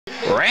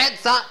Red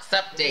Sox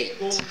update.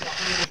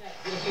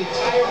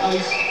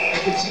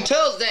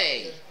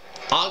 Tuesday,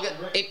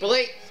 April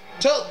 8th,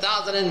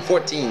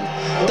 2014.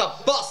 The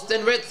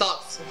Boston Red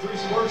Sox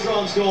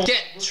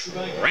get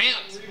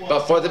trounced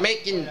before they're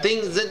making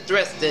things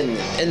interesting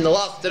in the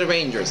loss to the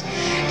Rangers.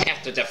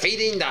 After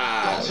defeating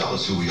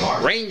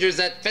the Rangers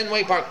at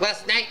Fenway Park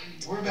last night,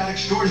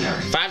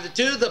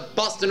 5-2, the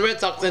Boston Red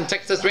Sox and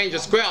Texas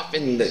Rangers square off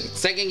in the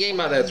second game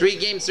of the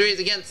three-game series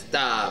against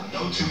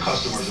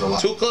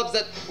two clubs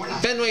at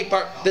Fenway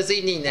Park this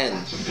evening.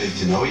 And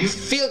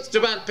Felix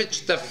Dubon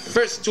pitched the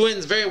first two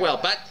innings very well,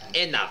 but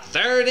in the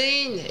third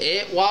inning,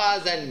 it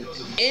was an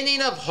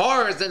inning of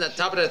horrors in the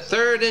top of the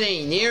third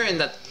inning here in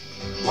the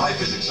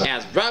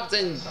as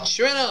Robson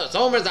Chirinos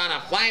homers on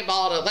a fly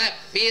ball to left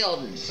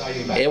field.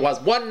 It was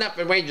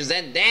 1-0 Rangers,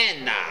 and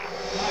then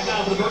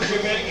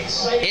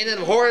inning of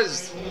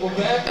horrors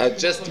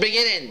just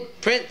beginning.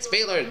 Prince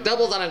Fielder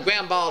doubles on a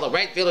ground ball to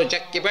right fielder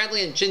Jackie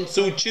Bradley, and Shin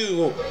Soo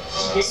Choo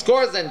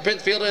scores, and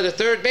Prince Fielder to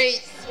third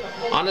base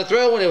on the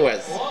throw when it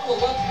was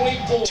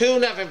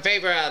 2-0 in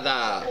favor of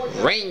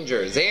the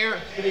Rangers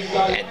here.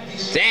 And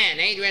then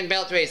Adrian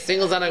Beltre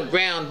singles on a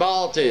ground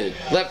ball to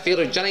left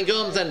fielder Johnny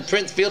Gomes, and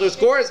Prince Fielder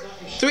scores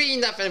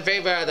 3-0 in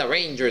favor of the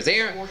Rangers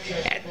here.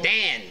 And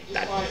then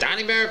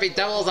Donnie Murphy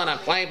doubles on a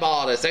fly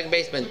ball to second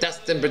baseman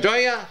Dustin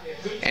Pedroia,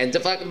 and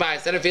deflected by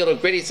center fielder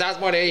Grady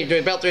Sizemore and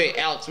Adrian Beltre,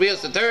 Alex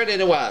Rios to third,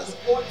 and it was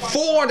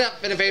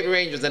 4-0 in favor of the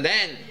Rangers. And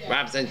then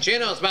Robson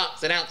Chirinos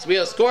mounts and Alex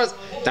Rios scores,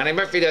 Donnie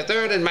Murphy to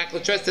third, and Michael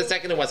Trist to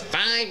second. It was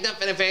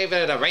 5-0 in favor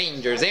of the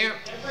Rangers here.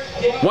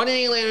 1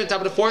 inning later,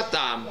 top of the fourth,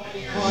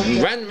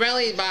 run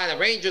rally by the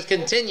Rangers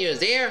continues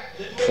here.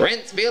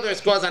 Prince Fielder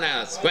scores on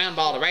a ground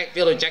ball to right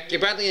fielder Jackie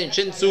Bradley, and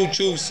Shin Soo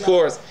Choo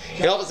scores.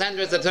 Elvis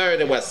Hendricks the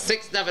third. It was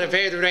 6-0 in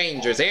favor of the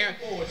Rangers here.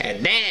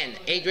 And then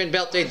Adrian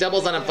Beltre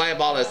doubles on a fly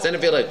ball to center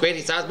fielder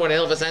Grady Sizemore, and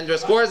Elvis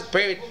Hendricks scores.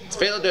 Prince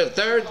Fielder the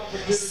third.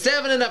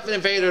 7-0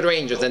 in favor of the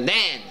Rangers. And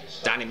then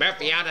Donnie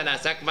Murphy out on a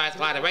sacrifice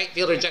fly to right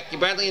fielder Jackie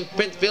Bradley, and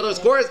Prince Fielder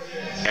scores.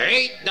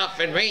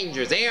 8-0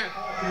 Rangers here.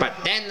 But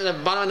then in the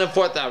bottom of the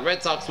fourth, the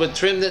Red Sox would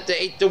trim it to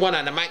 8-1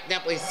 on a Mike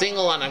Napoli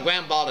single on a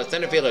ground ball to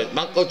center fielder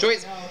Bunko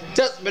Choice.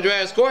 Dustin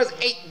Pedroia scores.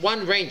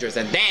 8-1 Rangers.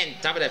 And then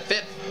top of the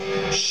fifth,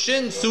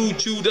 Shin Soo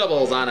Choo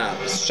doubles on a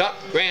shot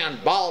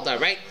ground ball to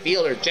right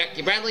fielder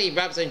Jackie Bradley.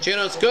 Robson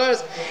Chirinos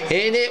scores,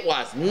 and it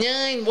was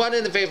 9-1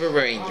 in the favor of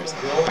Rangers.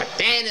 But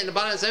then in the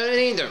bottom of the 7th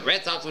inning, the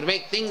Red Sox would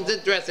make things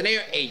interesting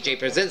here. A.J.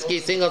 Pierzynski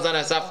singles on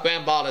a soft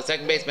ground ball to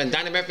second baseman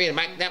Donnie Murphy, and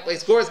Mike Napoli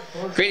scores.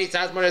 Grady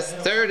Sizemore is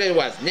third. It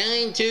was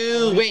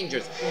 9-2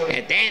 Rangers.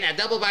 And then a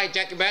double by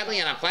Jackie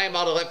Bradley on a fly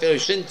ball to left fielder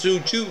Shin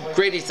Soo Choo.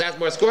 Grady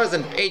Sizemore scores,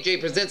 and A.J.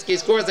 Pierzynski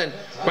scores, and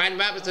Ryan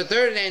Roberts the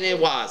third, and it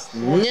was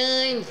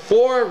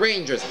 9-4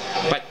 Rangers.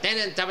 But then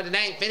in the top of the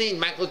 9th inning,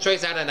 Michael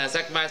Choice out on a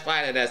sacrifice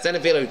fly to the center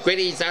fielder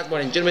Grady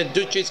Sizemore, and Gentleman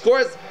Ducci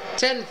scores.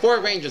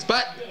 10-4 Rangers.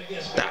 But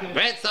the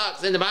Red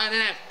Sox in the bottom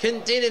half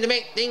continue to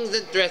make things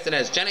interesting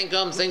as Johnny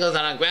Gomes singles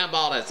on a ground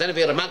ball to center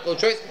fielder Michael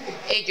Choice.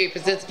 A.J.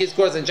 Pierzynski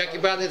scores, and Jackie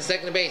Bradley to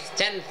second base.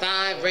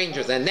 10-5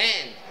 Rangers. And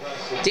then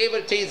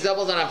David Ortiz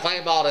doubles on a fly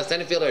ball to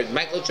center fielder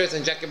Michael Choice,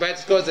 and Jackie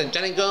Bradley scores, and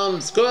Johnny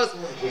Gomes scores.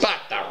 But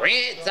the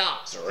Red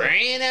Sox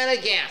ran out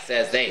of gas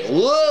as they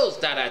lose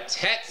to the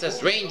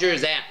Texas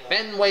Rangers at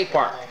Fenway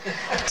Park.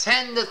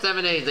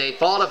 10-7 they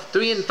fall to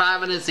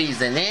 3-5 in the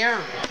season there.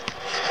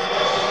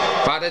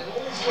 For the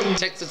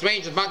Texas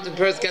Rangers, Martin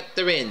Perez got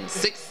their in.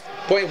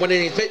 6.1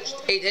 innings pitched,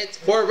 8 hits,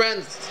 4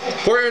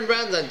 earned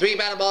runs, and 3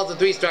 batted balls and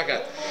 3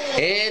 strikeouts.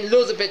 And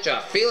loser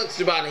pitcher Felix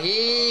Dubon,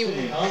 he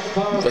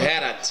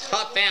had a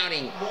tough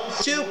outing.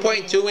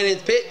 2.2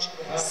 innings pitched,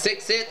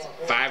 6 hits,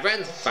 5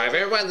 runs, 5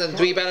 earned runs, and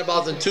 3 batted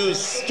balls and 2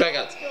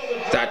 strikeouts.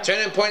 The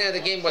turning point of the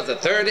game was the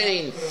third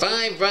inning.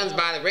 5 runs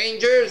by the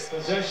Rangers,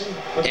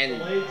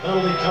 and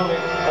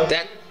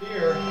that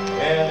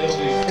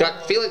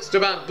got Felix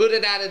Dubon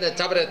booted out in the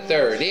top of the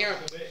third here.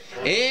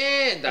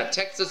 And the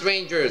Texas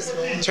Rangers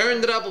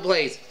turned the double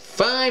plays.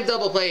 5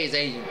 double plays.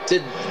 They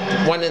did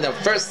one in the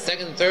first,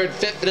 second, third,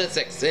 fifth, and the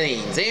sixth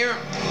innings here.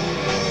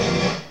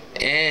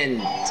 And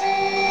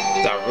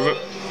the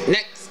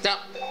next up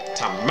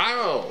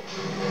tomorrow,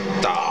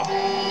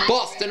 the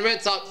Boston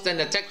Red Sox and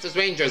the Texas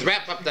Rangers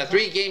wrap up the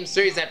 3-game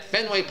series at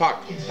Fenway Park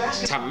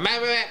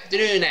tomorrow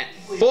afternoon at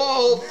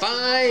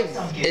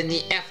 4:05 in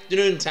the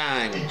afternoon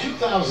time.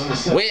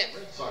 With